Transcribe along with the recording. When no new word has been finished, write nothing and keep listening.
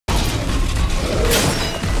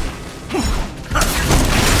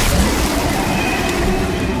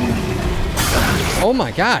Oh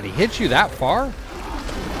my god, he hit you that far?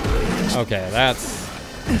 Okay, that's...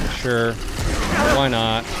 Sure. Why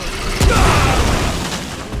not?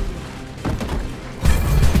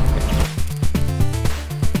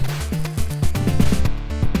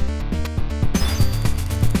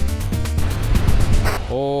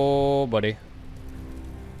 Oh, buddy.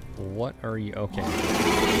 What are you...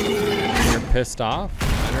 Okay. You're pissed off.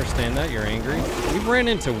 I understand that. You're angry. We've ran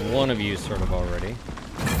into one of you sort of already.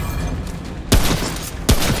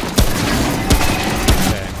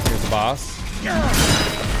 Okay, here's the boss.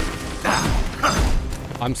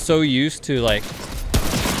 I'm so used to, like...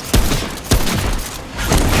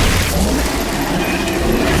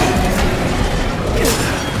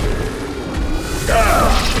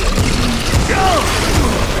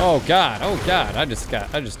 Oh god, oh god, I just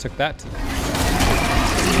took that to...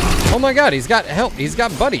 Oh my god, he's got help, he's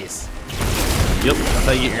got buddies. Yep, that's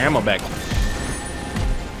how you get your ammo back.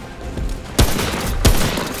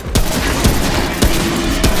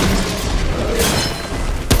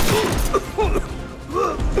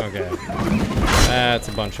 Okay, that's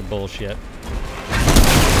a bunch of bullshit.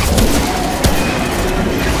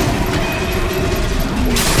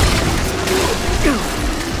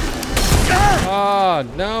 Oh,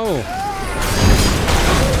 no.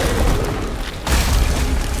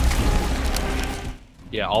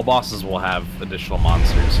 Yeah, all bosses will have additional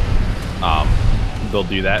monsters. They'll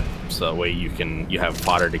do that so that way you have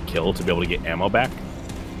fodder to kill to be able to get ammo back.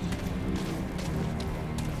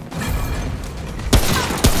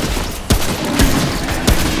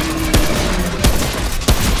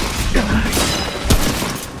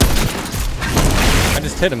 I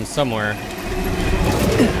just hit him somewhere.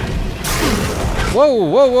 Whoa,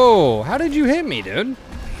 whoa, whoa. How did you hit me, dude?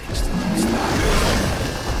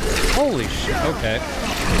 Holy shit. Okay.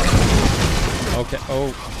 Okay.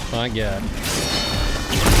 Oh, my God.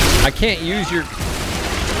 I can't use your...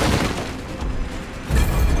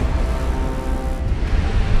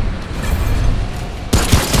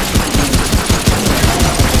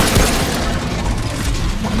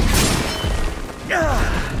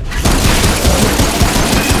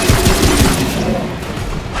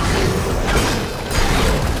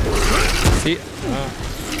 See?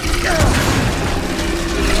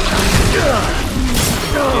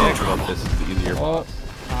 Yeah, this is the easier boss.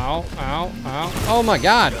 Ow, ow, ow. Oh my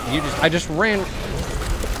god. I just ran.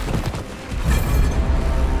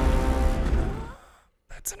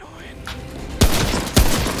 That's annoying.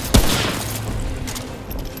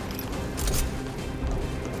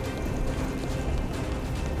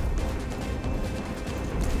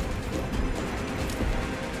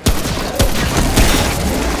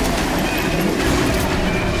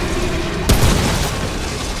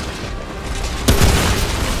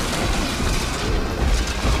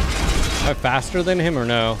 Am I faster than him or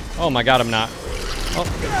no? Oh my god, I'm not.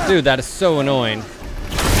 Oh, dude, that is so annoying.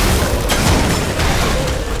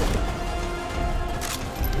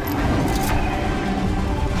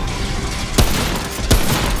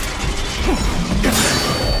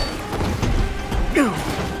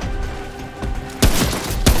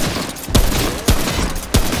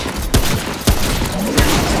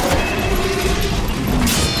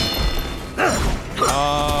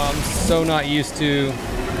 I'm so not used to...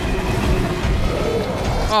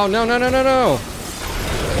 Oh, no, no, no, no, no.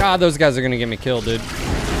 God, those guys are gonna get me killed, dude.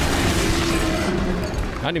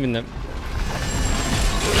 Not even the...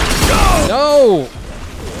 No!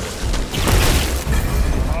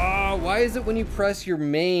 Why is it when you press your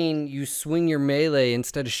main, you swing your melee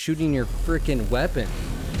instead of shooting your freaking weapon?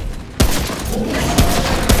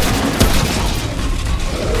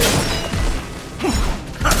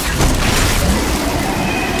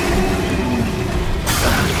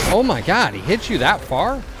 Oh my god, he hit you that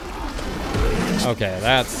far? Okay,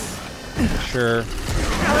 that's... Sure.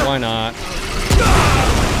 Why not?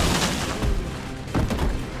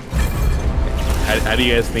 How do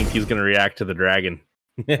you guys think he's gonna react to the dragon?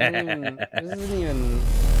 This isn't even...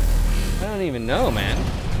 I don't even know, man.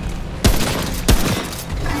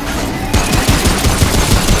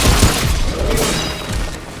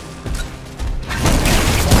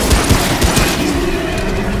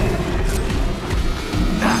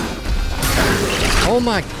 Oh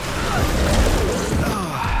my...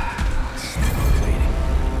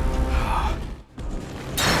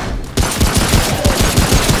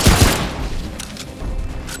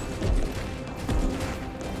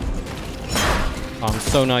 I'm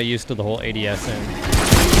so not used to the whole ADS thing.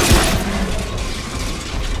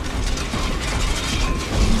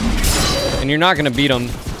 And you're not gonna beat them,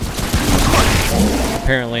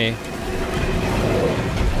 apparently.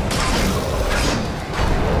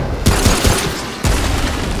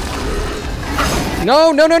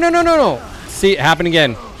 No, no, no, no, no, no, no. See, it happen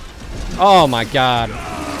again. Oh my god.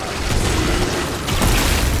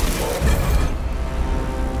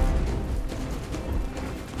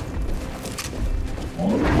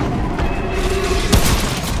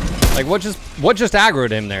 Like, what just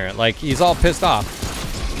aggroed him there? Like, he's all pissed off.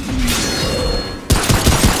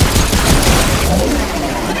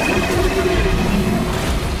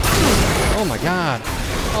 Oh my god.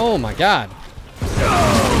 Oh my god.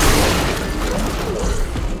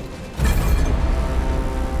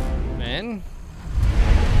 Man.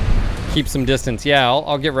 Keep some distance. Yeah,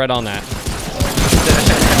 I'll get right on that.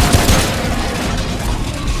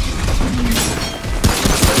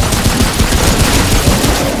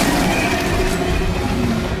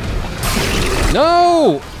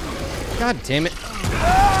 No! God damn it.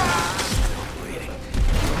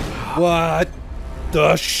 What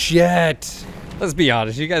the shit? Let's be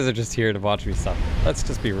honest, you guys are just here to watch me suffer. Let's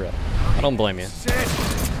just be real. I don't blame you.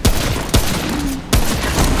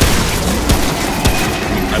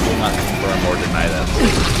 I will not confirm or deny that.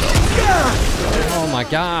 Oh my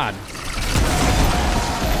god.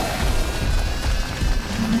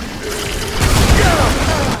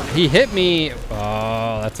 He hit me.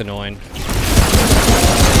 Oh, that's annoying.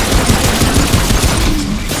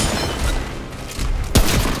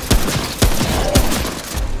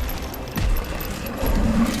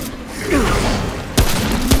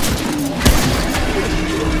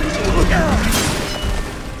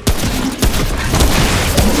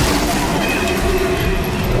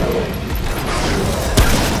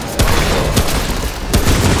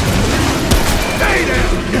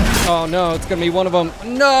 Oh no, it's gonna be one of them.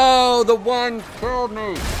 No, the one killed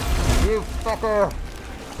me. You fucker.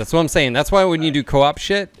 That's what I'm saying. That's why when you do co-op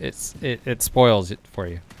shit, it spoils it for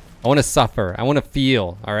you. I want to suffer. I want to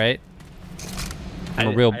feel. All right. I'm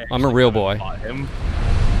a real boy. Him,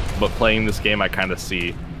 but playing this game, I kind of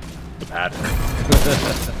see the pattern. I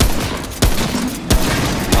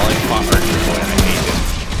only fought Archer Boy and I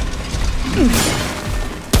hate him.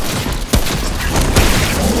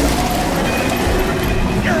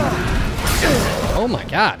 Oh my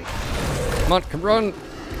god. Come on, come run.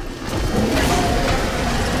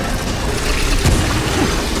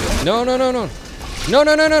 No, no, no, no. No,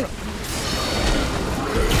 no, no, no, no.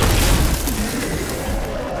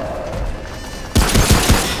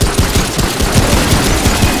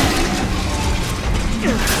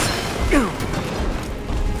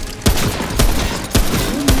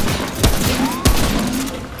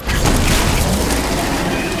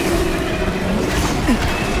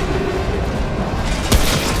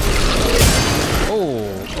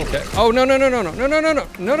 Oh no no no no no no no no no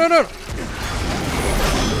no no no!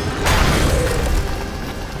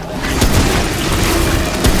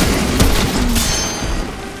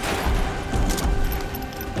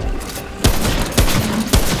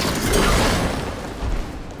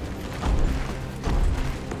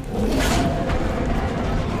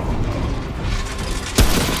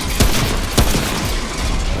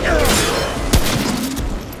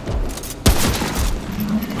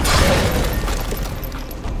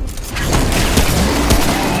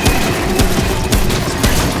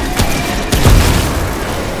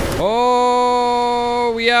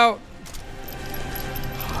 Out.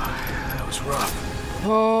 That was rough.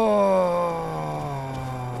 Oh.